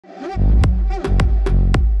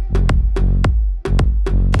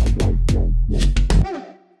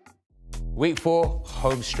Week 4,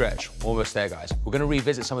 home stretch. Almost there, guys. We're gonna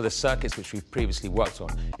revisit some of the circuits which we've previously worked on.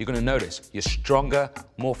 You're gonna notice you're stronger,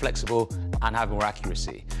 more flexible, and have more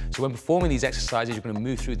accuracy. So when performing these exercises, you're gonna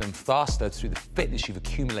move through them faster through the fitness you've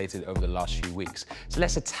accumulated over the last few weeks. So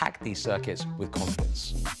let's attack these circuits with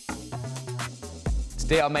confidence.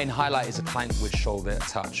 Today, our main highlight is a plank with shoulder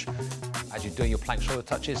touch. As you're doing your plank shoulder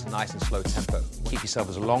touches, nice and slow tempo. Keep yourself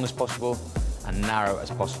as long as possible and narrow as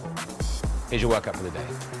possible. Here's your workout for the day.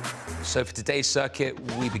 So for today's circuit,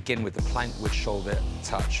 we begin with the plank with shoulder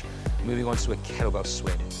touch, moving on to a kettlebell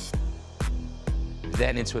swing,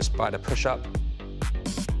 then into a spider push-up,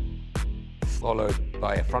 followed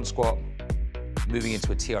by a front squat, moving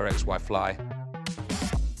into a TRXY fly,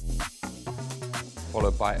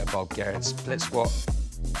 followed by a Bulgarian split squat,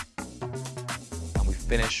 and we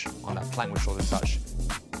finish on that plank with shoulder touch.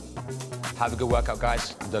 Have a good workout,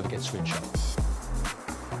 guys, and don't forget to screenshot.